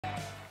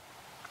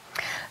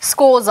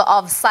Scores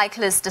of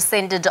cyclists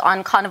descended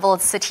on Carnival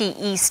city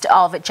east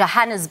of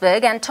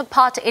Johannesburg and took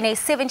part in a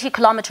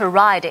 70-kilometre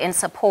ride in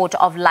support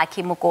of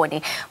Lucky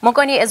Mokone.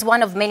 Mokone is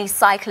one of many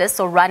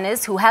cyclists or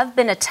runners who have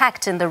been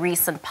attacked in the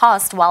recent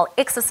past while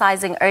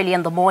exercising early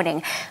in the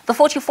morning. The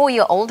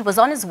 44-year-old was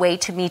on his way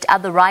to meet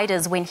other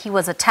riders when he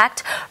was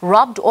attacked,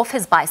 robbed off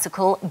his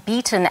bicycle,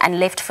 beaten and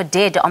left for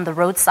dead on the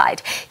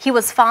roadside. He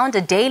was found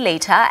a day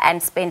later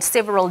and spent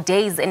several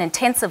days in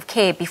intensive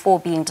care before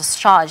being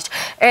discharged.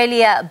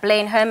 Earlier,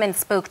 Blaine Herman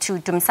spoke to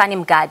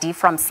Dumisani Mngadi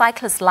from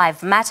Cyclists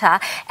Live Matter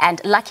and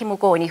Lucky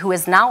Mokone, who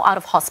is now out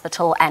of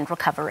hospital and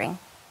recovering.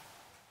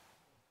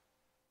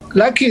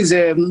 Lucky is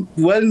a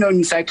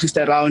well-known cyclist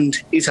around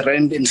East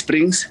Rand and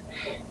Springs.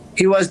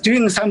 He was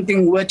doing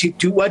something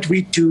what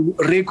we do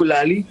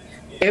regularly.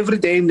 Every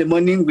day in the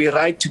morning we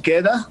ride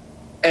together.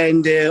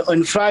 And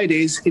on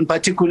Fridays, in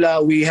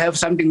particular, we have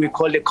something we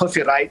call a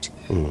coffee ride,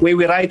 where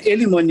we ride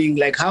early morning,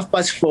 like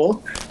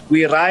 4:30.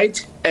 We ride,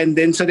 and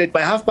then so that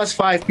by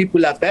 5:30,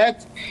 people are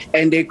back,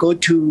 and they go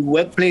to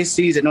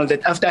workplaces and all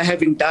that after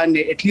having done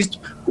at least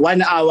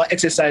 1 hour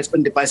exercise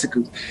on the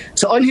bicycle.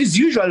 So on his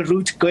usual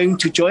route, going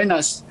to join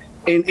us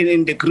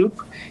in the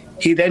group,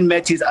 he then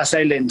met his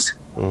assailants,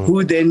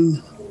 who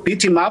then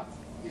beat him up,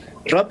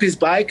 robbed his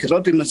bike,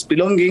 robbed him his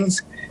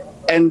belongings,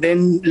 and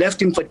then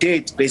left him for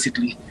dead,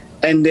 basically.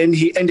 And then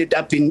he ended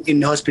up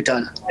in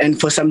hospital. And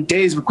for some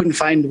days, we couldn't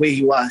find where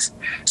he was.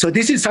 So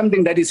this is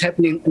something that is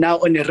happening now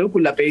on a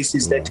regular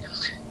basis, that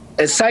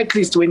as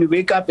cyclists, when you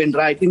wake up and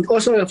ride, it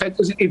also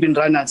affects even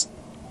runners.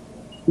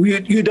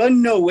 You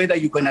don't know whether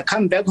you're going to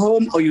come back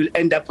home or you'll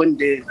end up on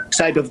the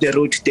side of the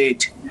road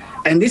dead.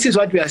 And this is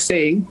what we are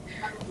saying.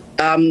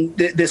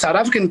 The South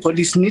African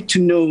police need to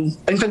know,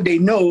 in fact, they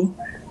know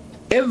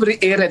every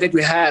area that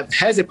we have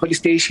has a police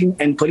station,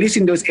 and police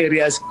in those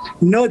areas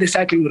know the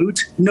cycling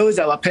route, knows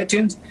our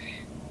patterns,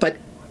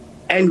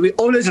 and we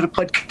always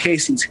report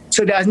cases.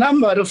 So there are a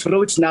number of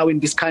roads now in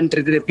this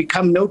country that have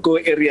become no-go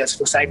areas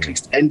for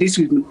cyclists, and this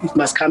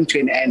must come to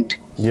an end.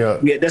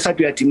 That's what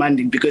we are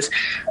demanding, because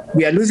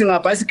we are losing our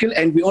bicycle,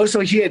 and we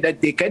also hear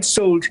that they get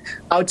sold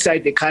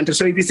outside the country.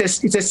 So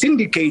it's a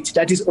syndicate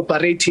that is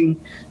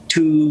operating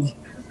to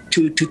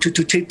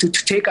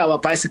take our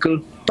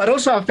bicycle, but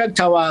also affect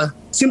our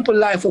simple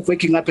life of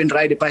waking up and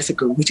ride a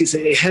bicycle, which is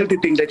a healthy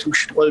thing that we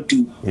should all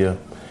do. Yeah.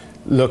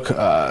 Look,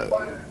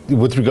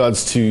 with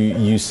regards to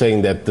you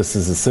saying that this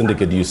is a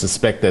syndicate, you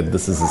suspect that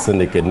this is a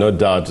syndicate. No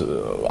doubt,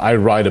 I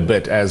ride a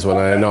bit as well,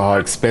 and I know how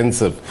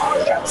expensive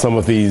some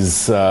of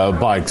these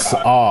bikes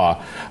are.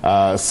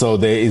 So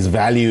there is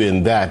value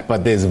in that,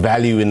 but there's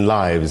value in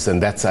lives,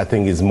 and that's, I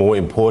think, is more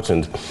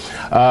important.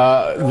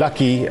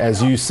 Lucky,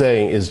 as you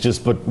saying, is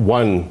just but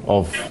one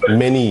of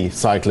many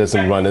cyclists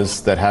and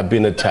runners that have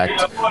been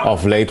attacked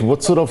of late.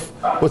 What sort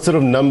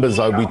of numbers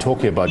are we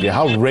talking about here?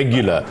 How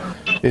regular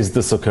is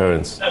this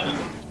occurrence?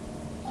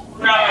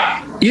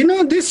 You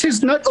know, this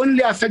is not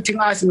only affecting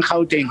us in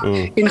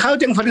Gauteng. In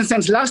Gauteng, for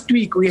instance, last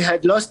week we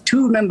had lost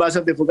 2 members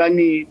of the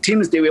Vugani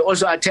teams. They were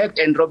also attacked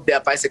and robbed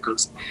their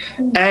bicycles.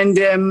 And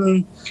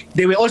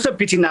they were also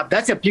beaten up.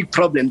 That's a big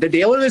problem, that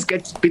they always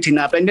get beaten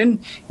up. And then,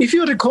 if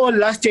you recall,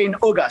 last year in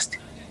August,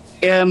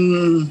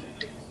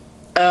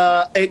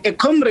 a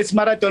Comrades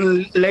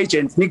Marathon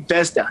legend, Nick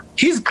Bester,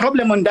 his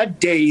problem on that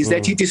day is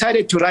that he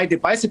decided to ride a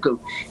bicycle.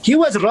 He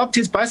was robbed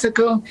his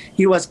bicycle,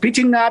 he was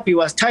beaten up, he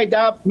was tied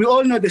up. We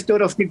all know the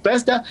story of Nick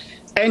Bester,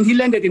 and he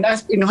landed in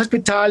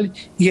hospital.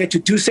 He had to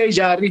do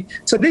surgery.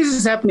 So this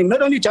is happening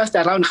not only just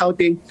around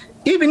Gauteng.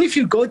 Even if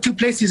you go to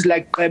places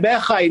like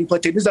Gqeberha in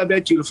Port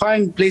Elizabeth, you'll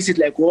find places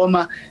like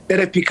Woma that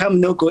have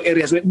become no-go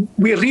areas.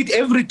 We read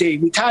every day.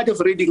 We're tired of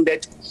reading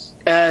that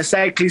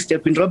cyclists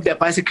have been robbed their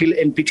bicycle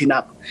and beaten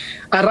up.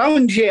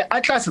 Around here,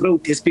 Atlas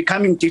Road is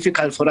becoming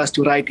difficult for us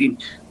to ride in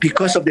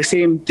because of the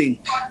same thing.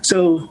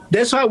 So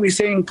that's why we're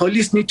saying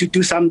police need to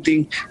do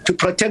something to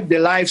protect the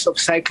lives of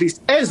cyclists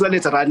as well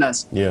as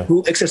runners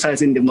who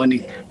exercise in the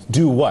morning.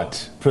 Do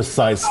what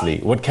precisely?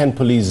 What can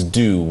police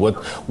do?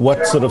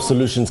 What sort of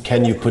solutions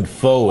can you put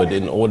forward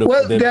in order?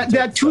 Well,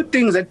 there are 2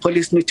 things that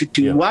police need to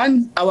do.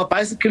 One, our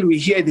bicycle, we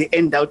hear they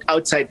end out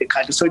outside the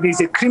country. So there's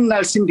a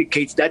criminal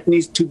syndicate that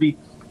needs to be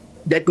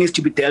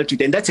dealt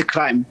with, and that's a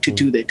crime to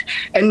do that.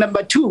 And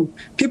number 2,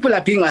 people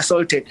are being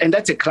assaulted, and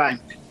that's a crime.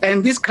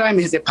 And this crime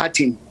is a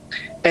pattern.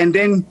 And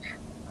then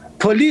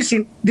police,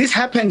 this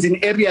happens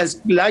in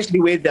areas largely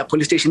where there are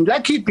police stations.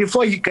 Lucky,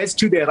 before he gets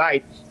to the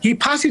ride, he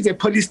passes a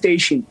police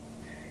station.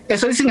 And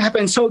so this thing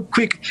happens so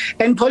quick.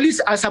 And police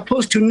are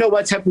supposed to know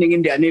what's happening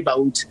in their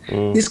neighborhoods.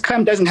 This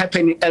crime doesn't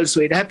happen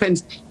elsewhere. It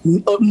happens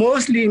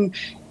mostly,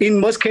 in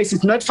most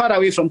cases, not far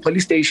away from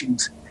police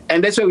stations.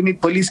 And that's why we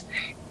need police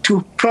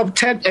to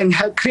protect and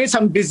help create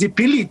some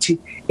visibility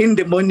in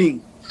the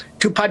morning,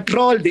 to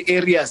patrol the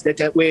areas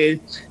where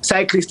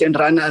cyclists and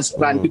runners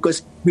run,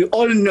 because we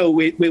all know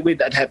where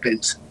that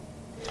happens.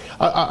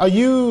 Are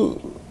you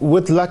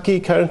with Lucky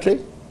currently?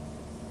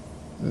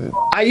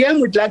 I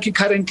am with Lucky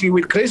currently.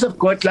 With grace of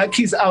God,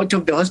 Lucky is out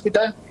of the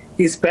hospital.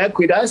 He's back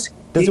with us.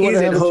 Does he want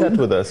to have a chat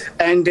with us?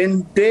 And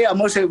then I'm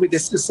also with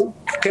the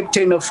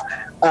captain of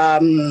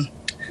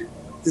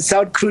the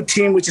South Crew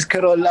team, which is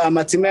Carol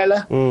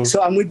Matimela.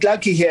 So I'm with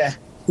Lucky here,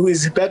 who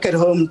is back at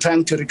home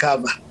trying to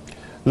recover.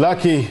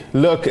 Lucky,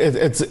 look,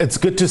 it's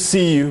good to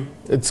see you.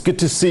 It's good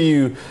to see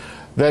you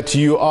that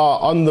you are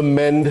on the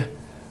mend.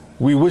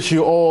 We wish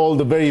you all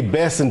the very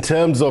best in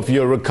terms of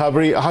your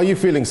recovery. How are you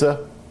feeling, sir?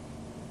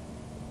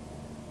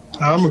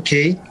 I'm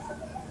okay.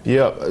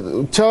 Yeah.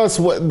 Tell us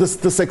what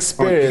this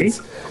experience,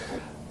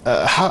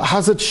 Okay. how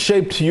has it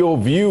shaped your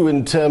view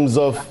in terms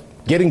of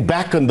getting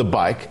back on the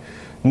bike?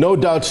 No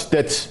doubt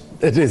that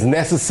it is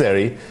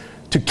necessary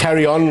to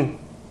carry on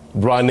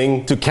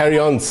running, to carry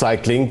on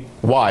cycling.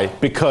 Why?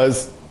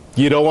 Because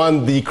you don't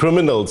want the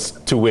criminals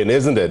to win,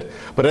 isn't it?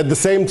 But at the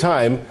same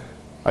time,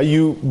 are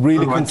you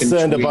really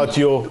concerned about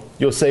your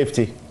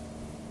safety?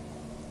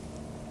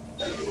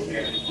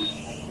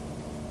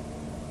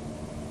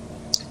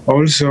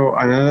 Also,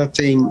 another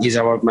thing is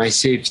about my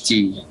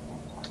safety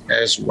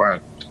as well.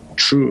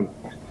 True.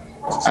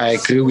 I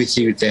agree with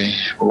you there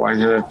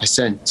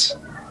 100%.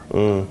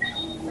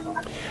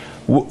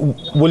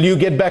 Will you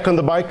get back on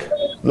the bike,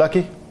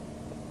 Lucky?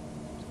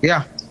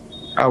 Yeah,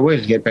 I will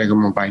get back on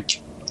my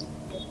bike.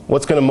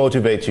 What's going to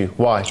motivate you?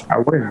 Why? I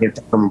will get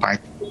back on my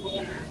bike.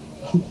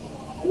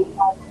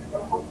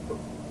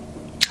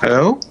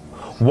 Hello?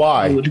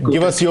 Why?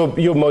 Give us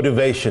your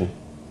motivation.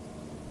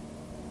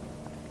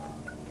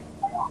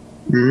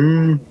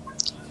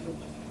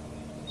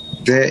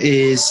 There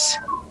is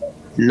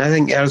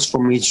nothing else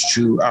for me to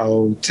do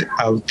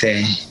out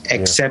there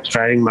except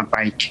riding my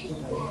bike.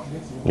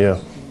 Yeah.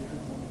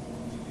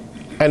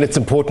 And it's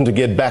important to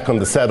get back on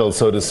the saddle,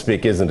 so to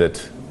speak, isn't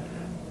it?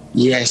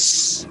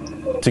 Yes.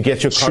 To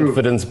get your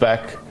confidence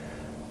back.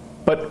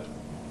 But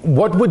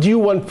what would you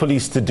want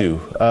police to do?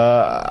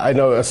 I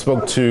know I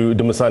spoke to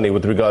Dumisani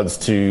with regards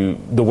to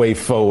the way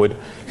forward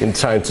in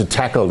trying to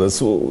tackle this.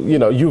 You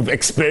know, you've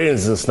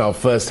experienced this now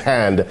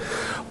firsthand.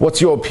 What's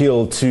your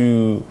appeal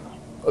to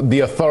the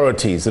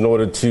authorities in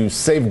order to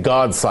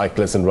safeguard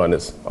cyclists and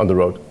runners on the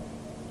road?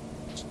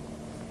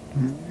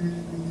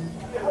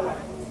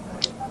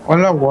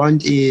 All I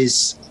want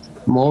is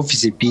more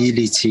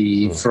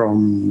visibility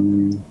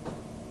from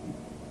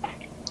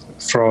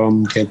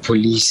the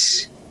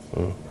police.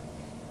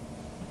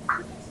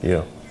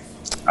 Yeah.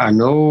 I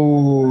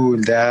know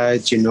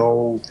that,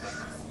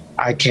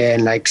 I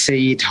can say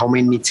it how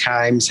many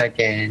times I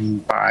can,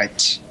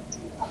 but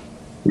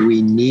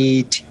we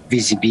need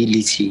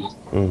visibility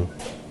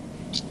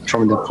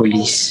from the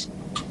police.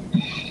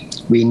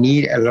 We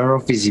need a lot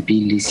of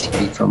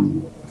visibility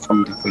from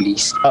the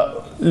police.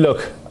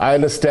 Look, I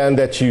understand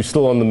that you're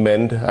still on the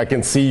mend. I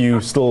can see you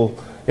still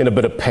in a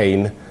bit of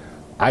pain.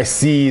 I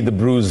see the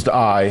bruised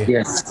eye.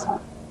 Yes.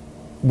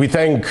 We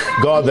thank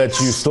God that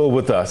you're still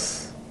with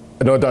us.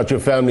 No doubt your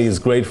family is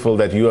grateful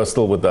that you are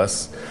still with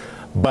us.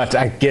 But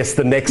I guess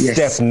the next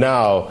step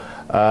now,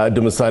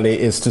 Dumisani,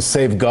 is to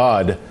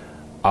safeguard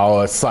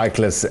our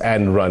cyclists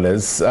and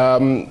runners.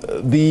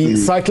 The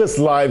Cyclist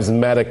Lives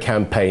Matter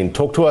campaign,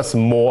 talk to us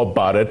more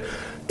about it.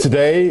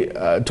 Today,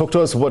 talk to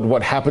us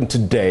what happened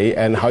today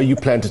and how you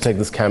plan to take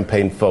this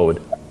campaign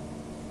forward.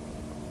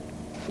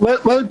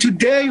 Well,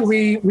 today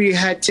we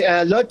had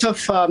a lot of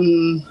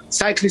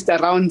cyclists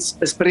around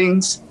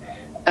Springs.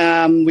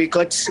 We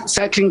got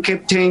cycling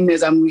captain,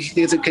 as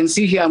you can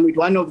see here, I'm with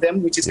one of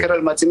them, which is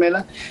Carol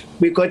Matimela.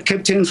 We got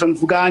captains from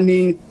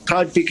Fugani,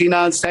 Proud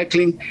Beginners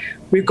Cycling.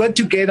 We got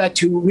together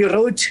we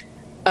wrote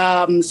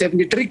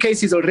 73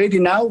 cases already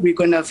now. We're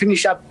going to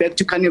finish up back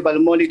to Carnival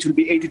Mall. It will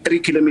be 83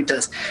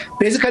 kilometers.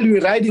 Basically,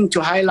 we're riding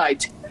to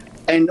highlight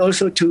and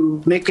also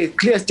to make a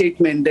clear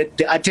statement that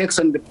the attacks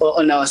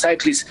on our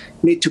cyclists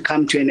need to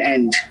come to an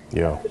end.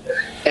 Yeah.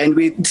 And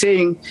we're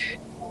saying,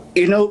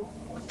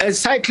 as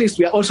cyclists,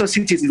 we are also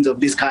citizens of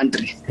this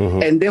country,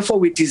 and therefore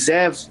we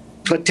deserve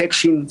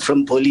protection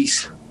from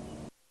police.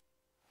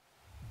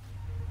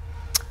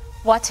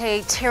 What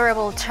a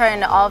terrible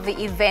turn of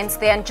events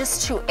there. And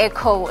just to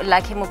echo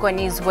Lucky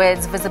Mokone's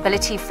words,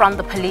 visibility from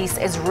the police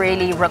is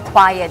really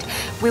required.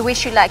 We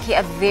wish you, Lucky,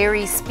 a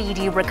very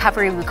speedy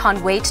recovery. We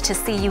can't wait to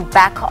see you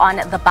back on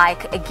the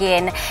bike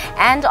again.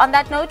 And on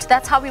that note,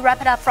 that's how we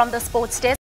wrap it up from the Sports Desk.